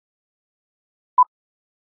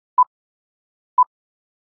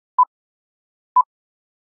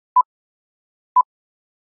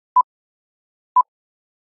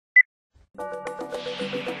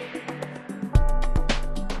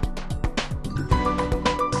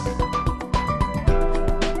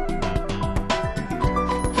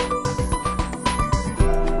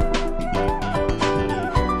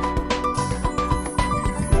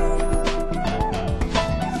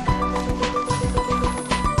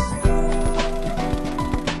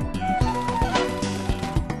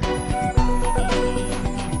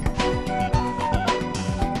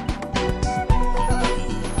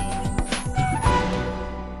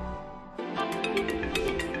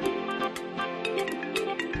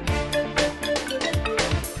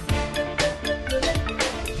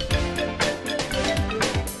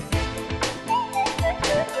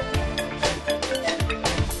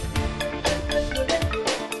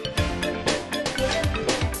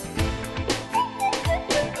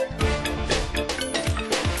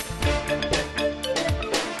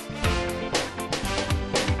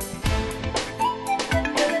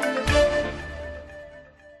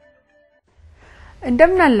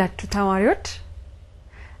እንደምናላችሁ ተማሪዎች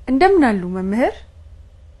እንደምናሉ መምህር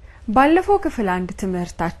ባለፈው ክፍል አንድ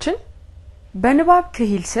ትምህርታችን በንባብ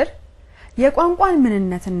ክሂል ስር የቋንቋን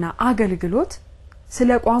ምንነትና አገልግሎት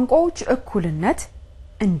ስለ ቋንቋዎች እኩልነት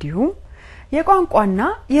እንዲሁም የቋንቋና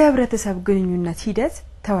የህብረተሰብ ግንኙነት ሂደት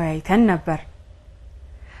ተወያይተን ነበር።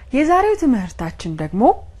 የዛሬው ትምህርታችን ደግሞ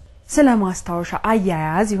ስለ ማስታወሻ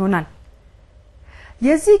አያያዝ ይሆናል።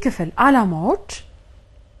 የዚህ ክፍል ዓላማዎች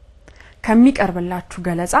ከሚቀርብላችሁ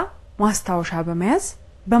ገለጻ ማስታወሻ በመያዝ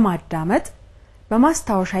በማዳመጥ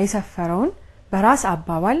በማስታወሻ የሰፈረውን በራስ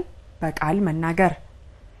አባባል በቃል መናገር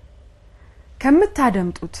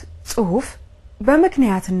ከምታደምጡት ጽሑፍ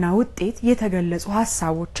በምክንያትና ውጤት የተገለጹ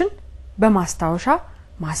ሐሳቦችን በማስታወሻ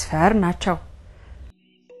ማስፈር ናቸው።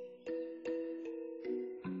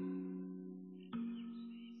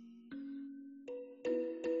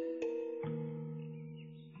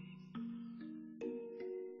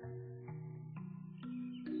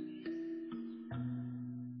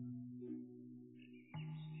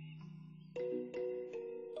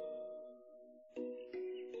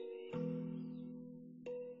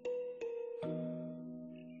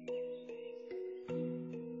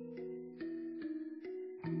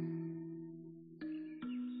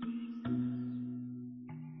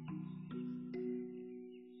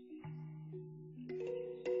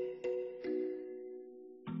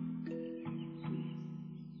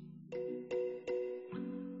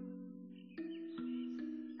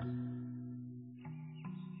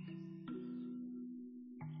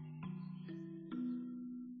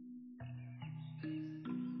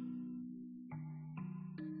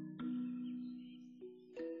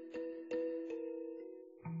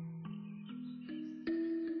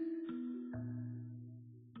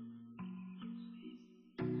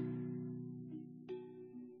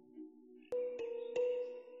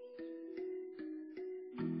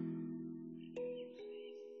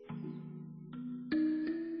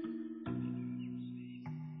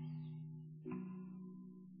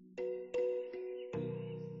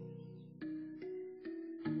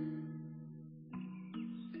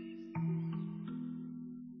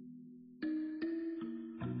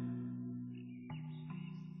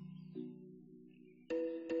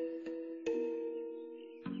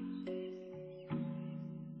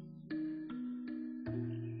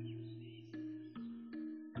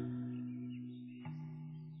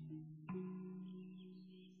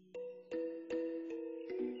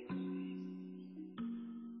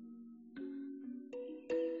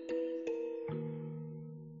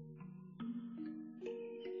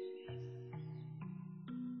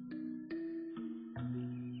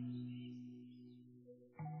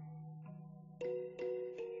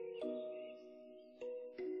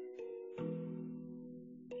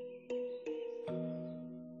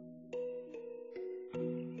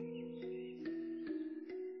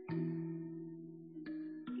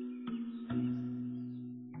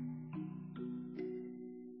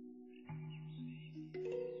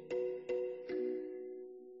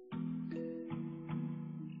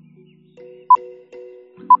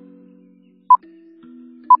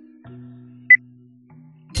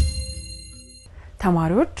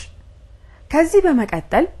 ተማሪዎች ከዚህ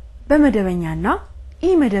በመቀጠል በመደበኛና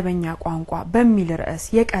ኢመደበኛ ቋንቋ በሚል ርዕስ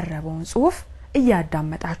የቀረበውን ጽሑፍ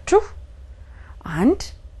እያዳመጣችሁ አንድ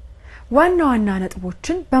ዋና ዋና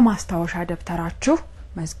ነጥቦችን በማስታወሻ ደብተራችሁ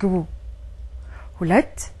መዝግቡ።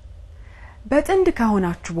 ሁለት በጥንድ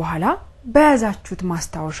ከሆናችሁ በኋላ በያዛችሁት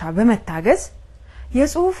ማስታወሻ በመታገዝ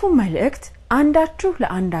የጽሑፉ መልእክት አንዳችሁ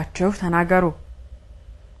ለአንዳችሁ ተናገሩ።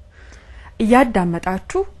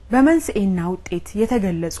 እያዳመጣችሁ በመንስኤና ውጤት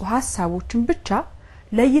የተገለጹ ሐሳቦችን ብቻ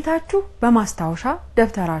ለይታችሁ በማስታወሻ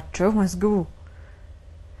ደብተራችሁ መዝግቡ።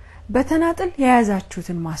 በተናጥል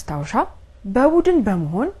የያዛችሁትን ማስታወሻ በቡድን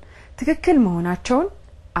በመሆን ትክክል መሆናቸውን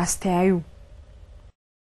አስተያዩ።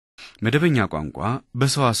 መደበኛ ቋንቋ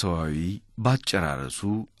በሰዋሰዋዊ ባጨራረሱ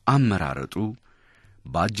አመራረጡ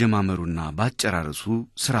ባጀማመሩና ባጨራረሱ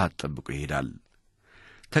ስርዓት ጠብቆ ይሄዳል።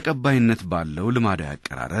 ተቀባይነት ባለው ልማዳዊ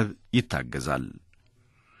አቀራረብ ይታገዛል።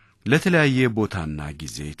 ለተለያየ ቦታና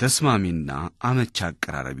ጊዜ ተስማሚና አመቺ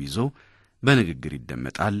አቀራረብ ይዞ በንግግር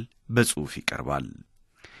ይደመጣል፣ በጽሑፍ ይቀርባል።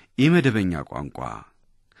 የመደበኛ ቋንቋ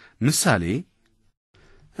ምሳሌ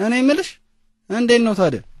እኔ ምልሽ እንዴት ነው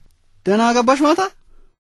ታዲያ ደህና ገባሽ ማታ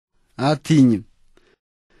አትይኝም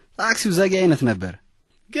ታክሲው ዘጋ አይነት ነበር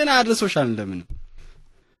ግን አድርሶሻል እንደምን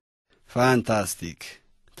ፋንታስቲክ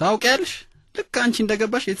ታውቂያለሽ ልክ አንቺ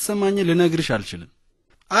እንደገባሽ የተሰማኝ ልነግርሽ አልችልም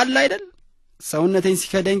አለ አይደል ሰውነቴን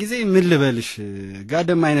ሲከዳኝ ጊዜ ምን ልበልሽ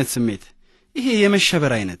ጋደም አይነት ስሜት ይሄ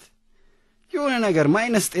የመሸበር አይነት የሆነ ነገር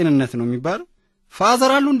ማይነስ ጤንነት ነው የሚባለው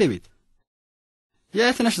ፋዘር አሉ እንደ ቤት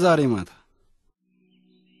የት ነሽ ዛሬ ማታ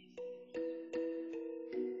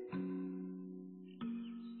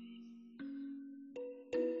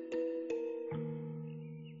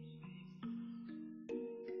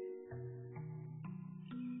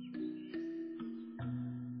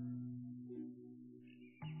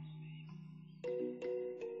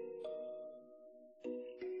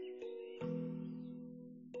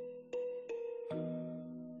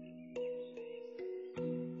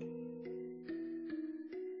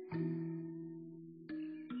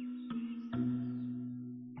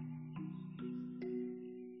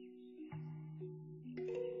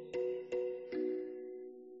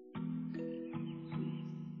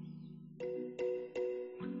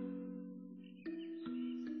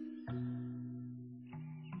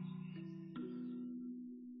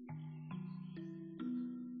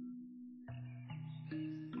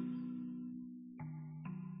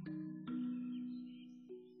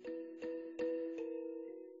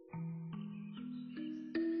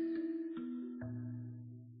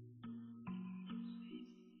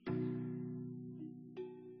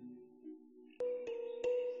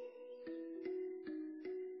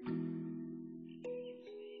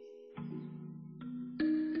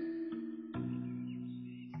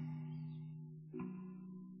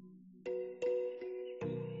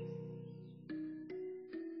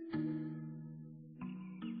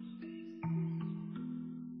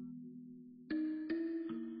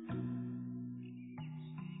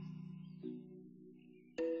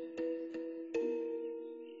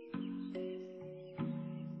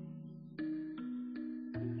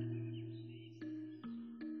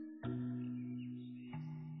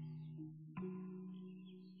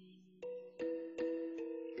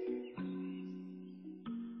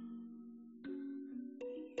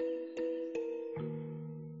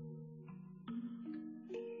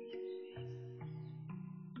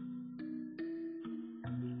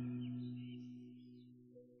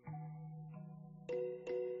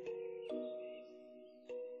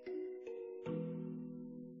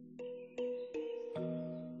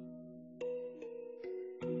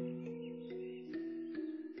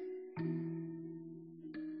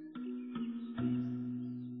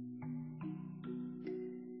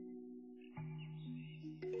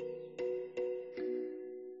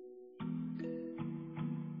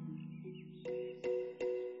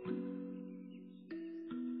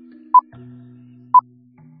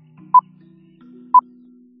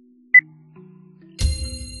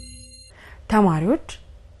ተማሪዎች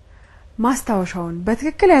ማስታወሻውን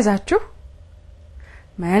በትክክል ያዛችሁ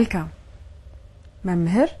መልካም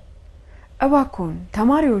መምህር እባክዎን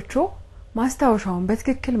ተማሪዎቹ ማስታወሻውን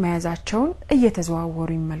በትክክል መያዛቸውን እየተዘዋወሩ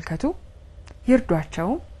ይመልከቱ ይርዷቸው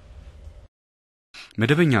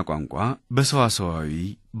መደበኛ ቋንቋ በሰዋሰዋዊ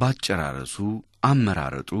ባጨራረሱ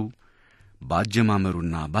አመራረጡ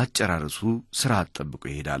ባጀማመሩና ባጨራረሱ ስርዓት ጠብቆ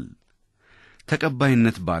ይሄዳል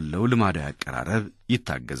ተቀባይነት ባለው ልማዳዊ አቀራረብ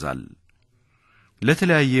ይታገዛል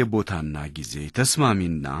ለተለያየ ቦታና ጊዜ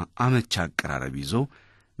ተስማሚና አመቺ አቀራረብ ይዞ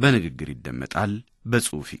በንግግር ይደመጣል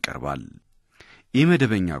በጽሑፍ ይቀርባል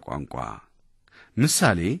የመደበኛ ቋንቋ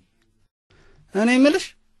ምሳሌ እኔ ምልሽ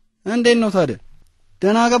እንዴት ነው ታዲያ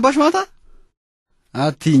ደህና ገባሽ ማታ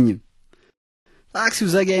አትይኝም ታክሲው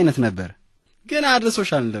ዘጋ አይነት ነበር ግን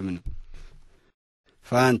አድርሶሻል እንደምን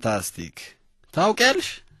ፋንታስቲክ ታውቂያለሽ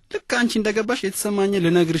ልክ አንቺ እንደገባሽ የተሰማኝ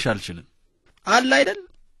ልነግርሽ አልችልም አለ አይደል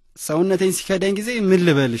ሰውነቴን ሲከዳኝ ጊዜ ምን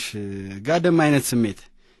ልበልሽ ጋደም አይነት ስሜት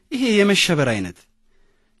ይሄ የመሸበር አይነት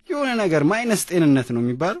የሆነ ነገር ማይነስ ጤንነት ነው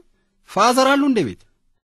የሚባለው ፋዘር አሉ እንደ ቤት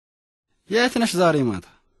የት ነሽ ዛሬ ማታ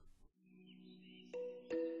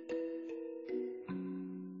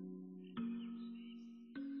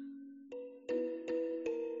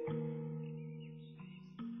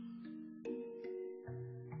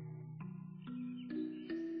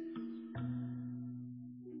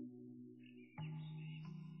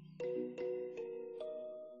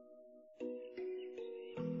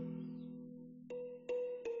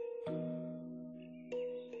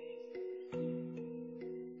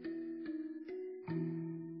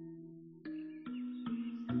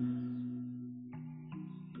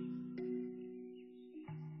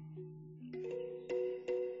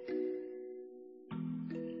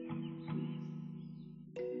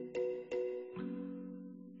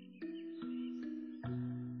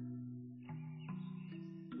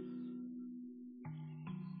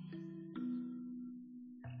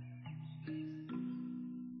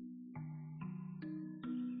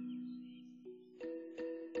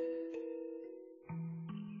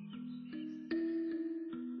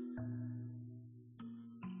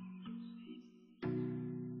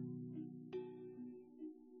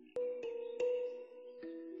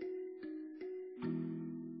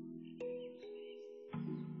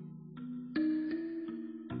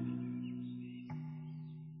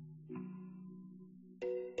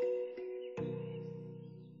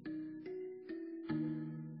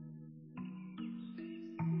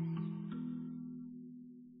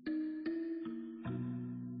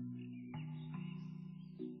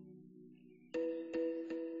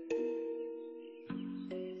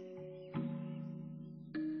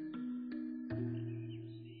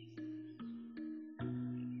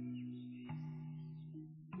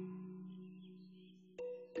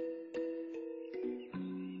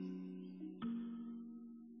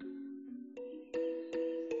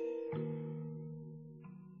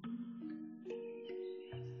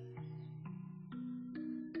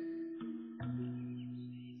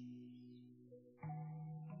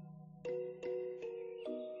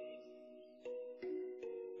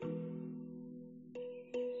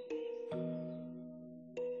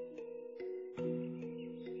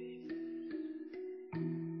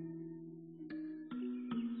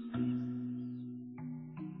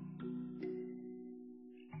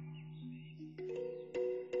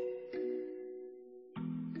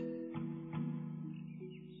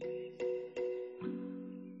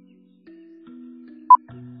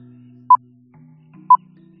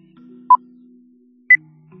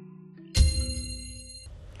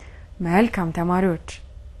መልካም ተማሪዎች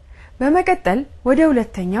በመቀጠል ወደ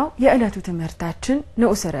ሁለተኛው የዕለቱ ትምህርታችን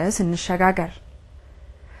ንዑስ ርዕስ እንሸጋገር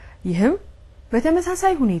ይህም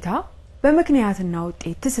በተመሳሳይ ሁኔታ በምክንያትና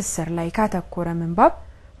ውጤት ትስስር ላይ ካተኮረ ምንባብ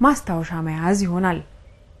ማስታወሻ መያዝ ይሆናል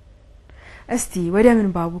እስቲ ወደ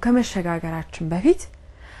ምንባቡ ከመሸጋገራችን በፊት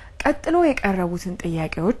ቀጥሎ የቀረቡትን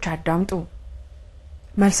ጥያቄዎች አዳምጡ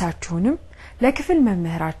መልሳችሁንም ለክፍል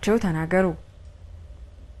መምህራቸው ተናገሩ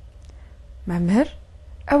መምህር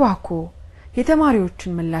እባክዎ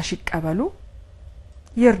የተማሪዎችን ምላሽ ይቀበሉ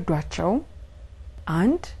ይርዷቸው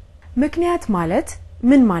 1 ምክንያት ማለት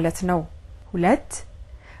ምን ማለት ነው 2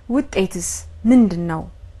 ውጤትስ ምንድነው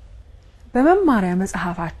በመማሪያ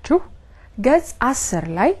መጽሐፋችሁ ገጽ 10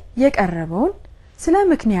 ላይ የቀረበውን ስለ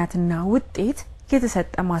ምክንያትና ውጤት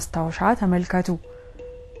የተሰጠ ማስታወሻ ተመልከቱ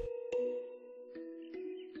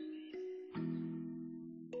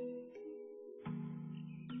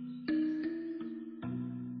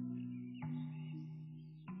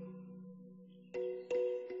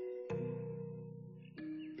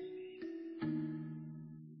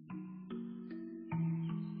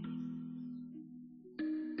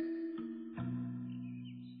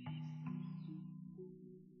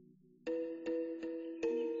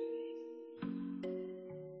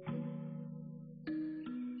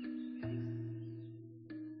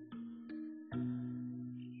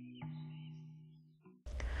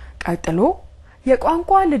ቀጥሎ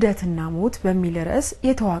የቋንቋ ልደትና ሞት በሚል ርዕስ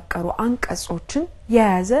የተዋቀሩ አንቀጾችን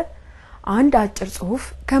የያዘ አንድ አጭር ጽሑፍ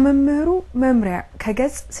ከመምህሩ መምሪያ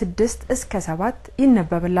ከገጽ 6 እስከ 7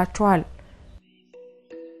 ይነበብላችኋል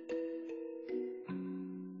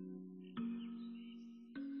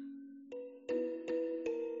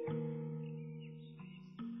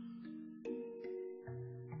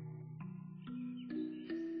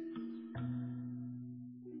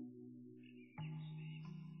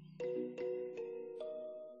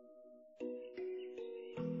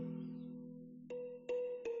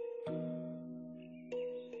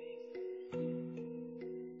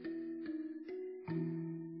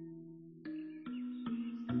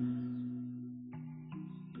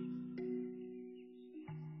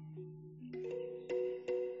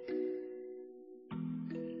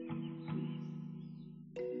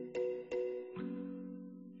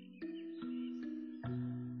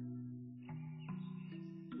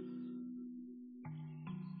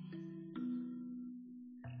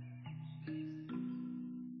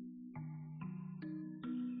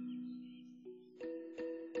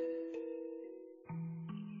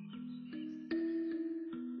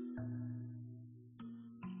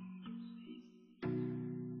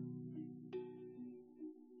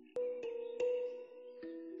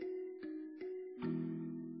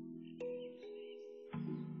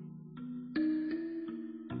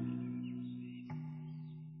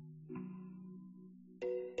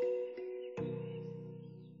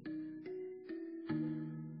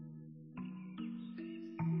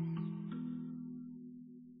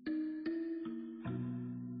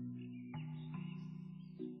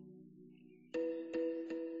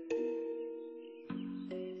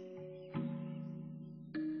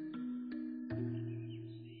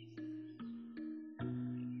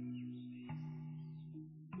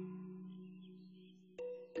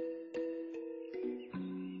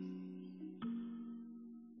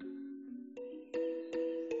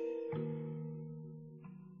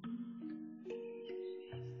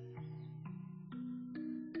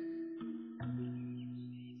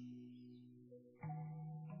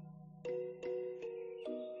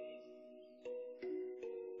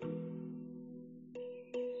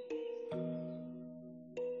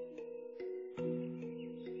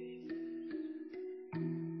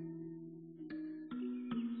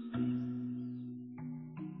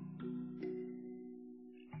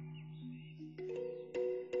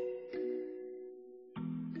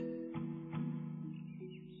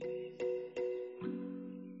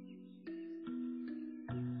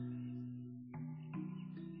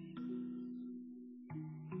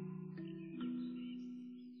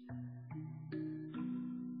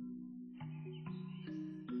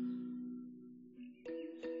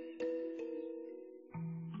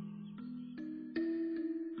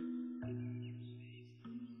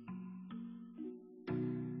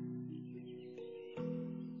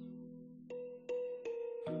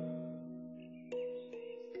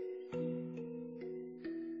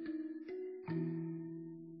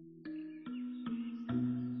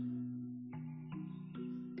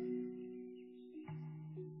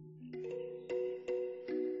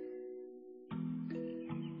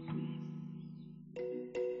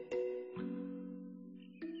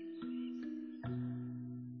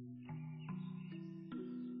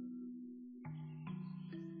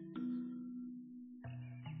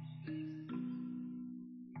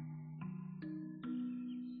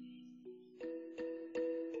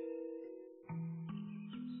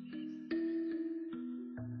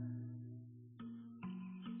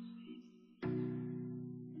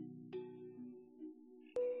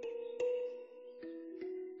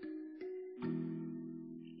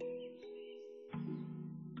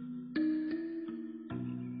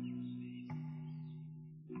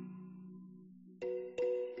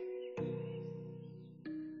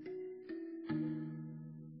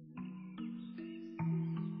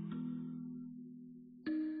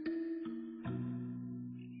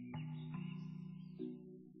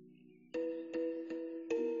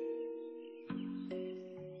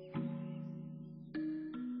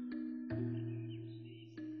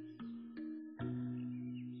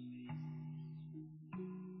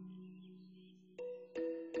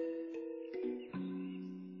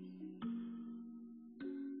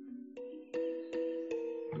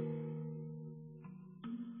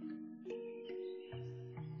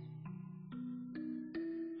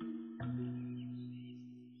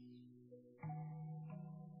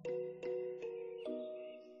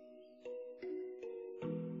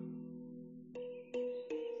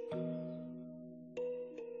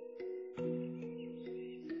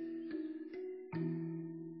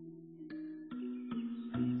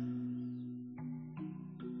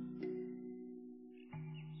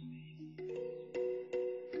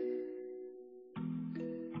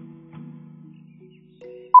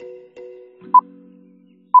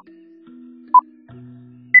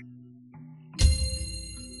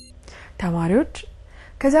ተማሪዎች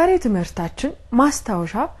ከዛሬው ትምህርታችን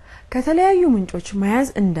ማስታወሻ ከተለያዩ ምንጮች መያዝ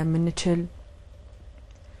እንደምንችል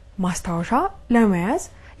ማስታወሻ ለመያዝ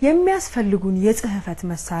የሚያስፈልጉን የጽህፈት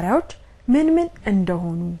መሳሪያዎች ምን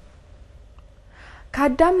እንደሆኑ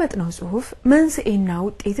ካዳመጥነው ጽሁፍ መንስኤና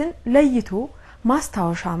ውጤትን ለይቶ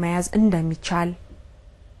ማስታወሻ መያዝ እንደሚቻል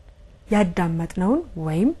ያዳመጥነውን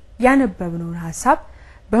ወይም ያነበብነውን ሐሳብ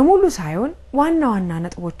በሙሉ ሳይሆን ዋና ዋና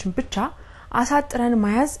ነጥቦችን ብቻ አሳጥረን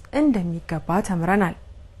መያዝ እንደሚገባ ተምረናል።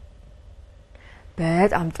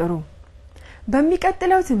 በጣም ጥሩ።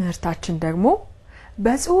 በሚቀጥለው ትምህርታችን ደግሞ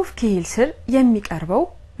በጽሁፍ ክሂል ስር የሚቀርበው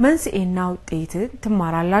መንስኤና ውጤትን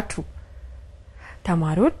ትማራላችሁ።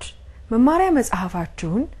 ተማሪዎች መማሪያ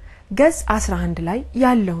መጽሐፋችሁን ገጽ 11 ላይ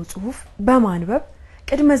ያለው ጽሁፍ በማንበብ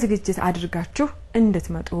ቅድመ ዝግጅት አድርጋችሁ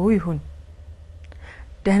እንድትመጡ ይሁን።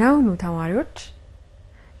 ደህና ሁኑ ተማሪዎች።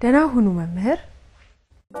 ደህና ሁኑ መምህር።